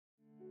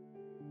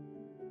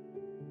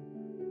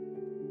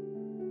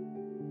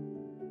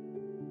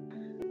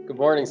Good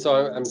morning.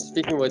 So I'm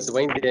speaking with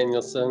Dwayne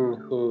Danielson,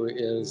 who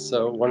is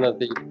one of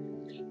the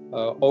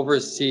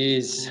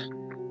overseas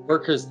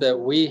workers that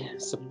we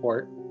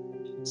support.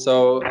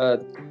 So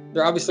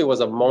there obviously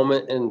was a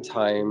moment in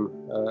time,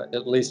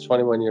 at least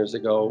 21 years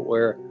ago,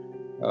 where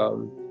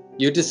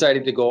you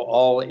decided to go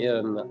all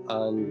in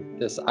on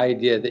this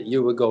idea that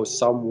you would go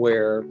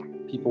somewhere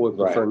people would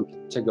prefer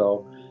to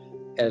go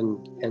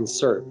and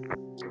serve.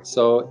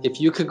 So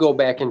if you could go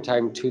back in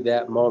time to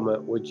that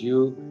moment, would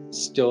you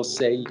still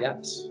say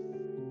yes?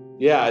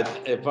 Yeah,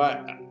 if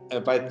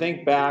I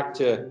think back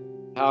to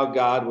how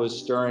God was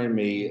stirring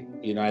me,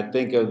 I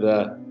think of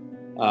the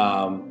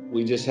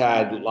we just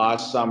had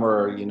last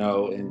summer,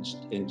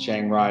 in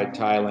Chiang Rai,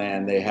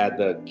 Thailand, they had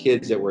the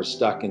kids that were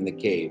stuck in the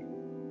cave,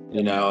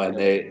 and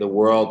the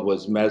world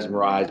was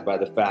mesmerized by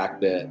the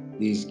fact that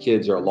these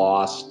kids are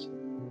lost,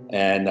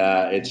 and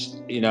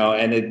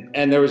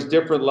and there was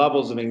different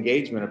levels of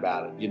engagement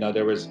about it.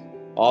 There was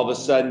all of a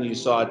sudden you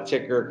saw a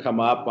ticker come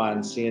up on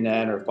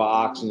CNN or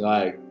Fox, and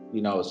like,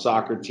 a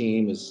soccer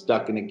team is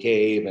stuck in a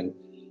cave,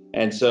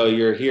 and so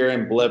you're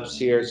hearing blips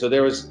here. So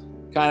there was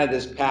kind of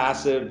this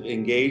passive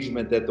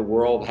engagement that the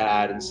world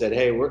had and said,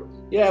 hey, we're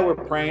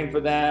praying for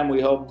them,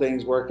 we hope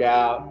things work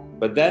out.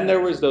 But then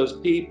there was those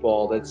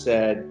people that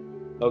said,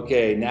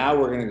 okay, now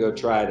we're going to go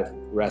try to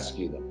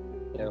rescue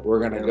them. We're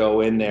going to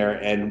go in there,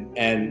 and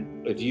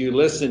if you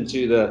listen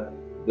to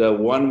the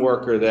one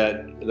worker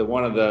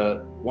one of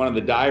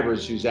the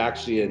divers who's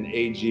actually an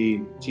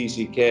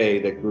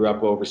AGTCK that grew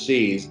up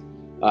overseas,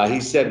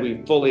 he said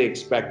we fully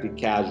expected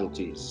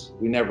casualties.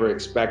 We never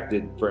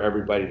expected for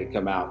everybody to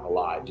come out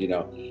alive,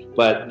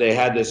 but they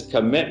had this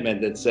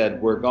commitment that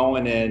said we're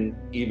going in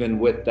even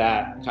with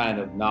that kind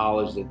of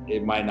knowledge that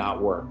it might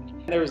not work.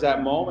 There was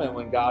that moment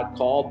when God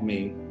called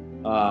me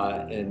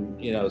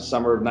in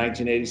summer of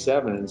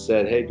 1987 and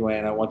said, hey,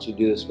 Dwayne, I want you to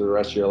do this for the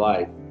rest of your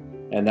life.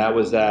 And that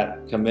was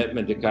that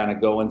commitment to kind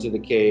of go into the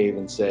cave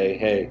and say,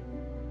 hey,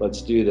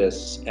 let's do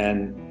this.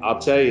 And I'll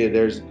tell you,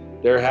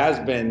 there has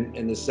been,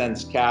 in the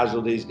sense,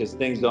 casualties, because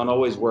things don't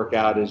always work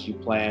out as you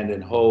planned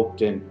and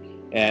hoped, and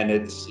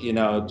it's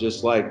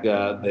just like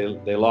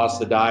they lost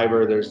the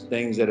diver. There's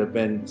things that have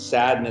been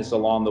sadness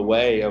along the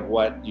way of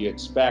what you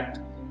expect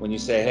when you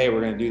say, hey,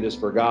 we're going to do this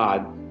for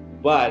God.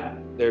 But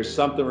there's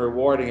something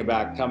rewarding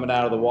about coming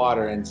out of the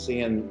water and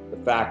seeing the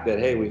fact that,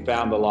 hey, we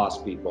found the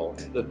lost people.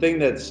 The thing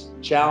that's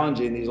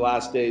challenging these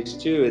last days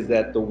too is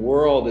that the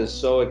world is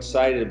so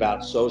excited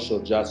about social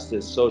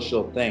justice,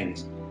 social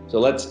things. So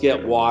let's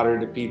get water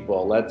to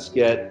people. Let's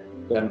get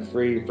them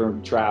free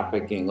from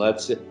trafficking.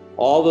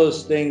 All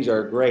those things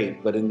are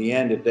great, but in the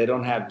end, if they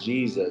don't have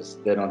Jesus,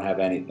 they don't have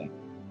anything.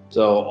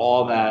 So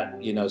all that,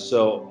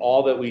 so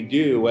all that we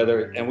do,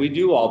 and we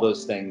do all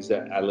those things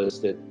that I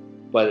listed,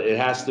 but it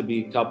has to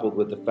be coupled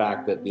with the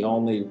fact that the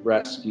only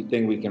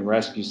thing we can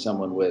rescue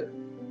someone with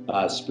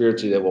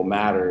spiritually that will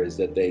matter is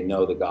that they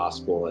know the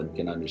gospel and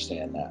can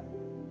understand that.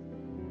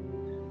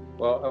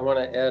 Well, I want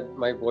to add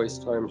my voice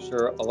to, I'm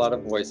sure, a lot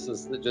of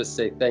voices that just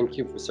say thank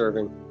you for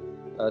serving.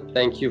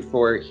 Thank you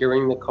for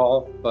hearing the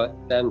call, but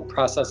then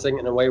processing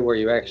in a way where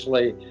you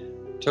actually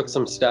took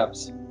some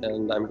steps.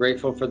 And I'm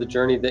grateful for the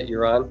journey that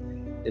you're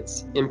on.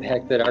 It's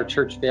impacted our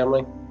church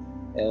family,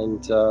 and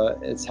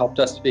it's helped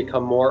us to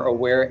become more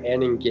aware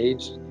and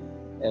engaged.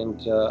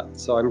 And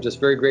so I'm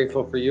just very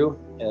grateful for you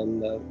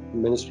and the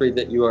ministry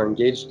that you are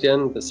engaged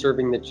in, the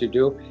serving that you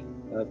do.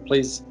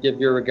 Please give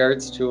your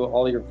regards to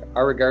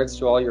our regards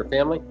to all your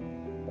family.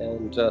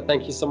 And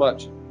thank you so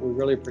much. We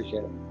really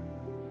appreciate it.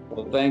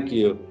 Well, thank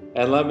you.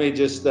 And let me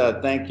just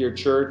thank your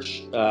church.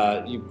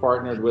 You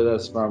partnered with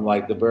us from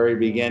like the very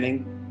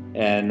beginning,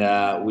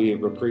 and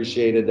we've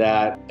appreciated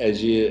that.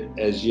 As you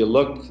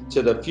look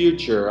to the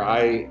future,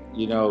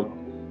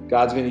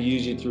 God's going to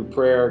use you through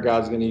prayer.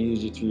 God's going to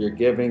use you through your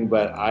giving.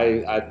 But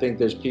I think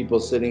there's people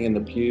sitting in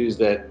the pews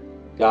that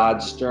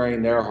God's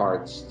stirring their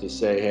hearts to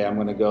say, hey, I'm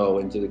going to go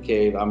into the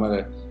cave. I'm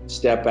going to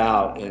step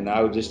out. And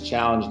I would just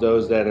challenge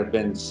those that have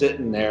been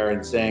sitting there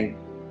and saying,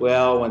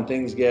 well, when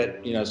things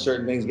get,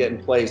 certain things get in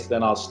place,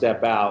 then I'll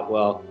step out.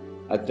 Well,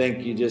 I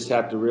think you just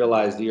have to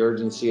realize the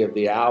urgency of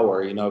the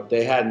hour. If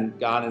they hadn't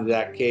gone into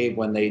that cave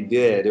when they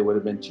did, it would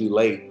have been too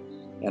late.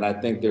 And I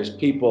think there's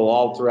people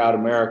all throughout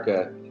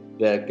America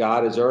that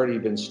God has already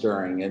been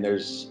stirring, and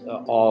there's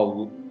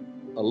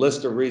a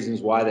list of reasons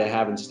why they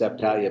haven't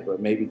stepped out yet,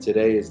 but maybe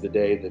today is the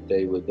day that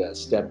they would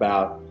step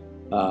out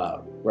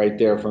right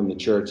there from the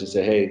church and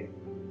say, hey,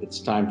 it's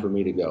time for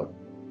me to go.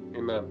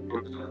 Amen.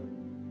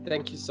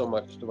 Thank you so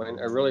much, Dwayne.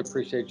 I really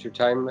appreciate your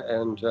time,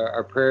 and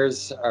our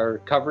prayers are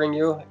covering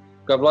you.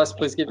 God bless.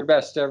 Please give your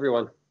best to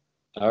everyone.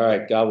 All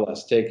right. God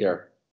bless. Take care.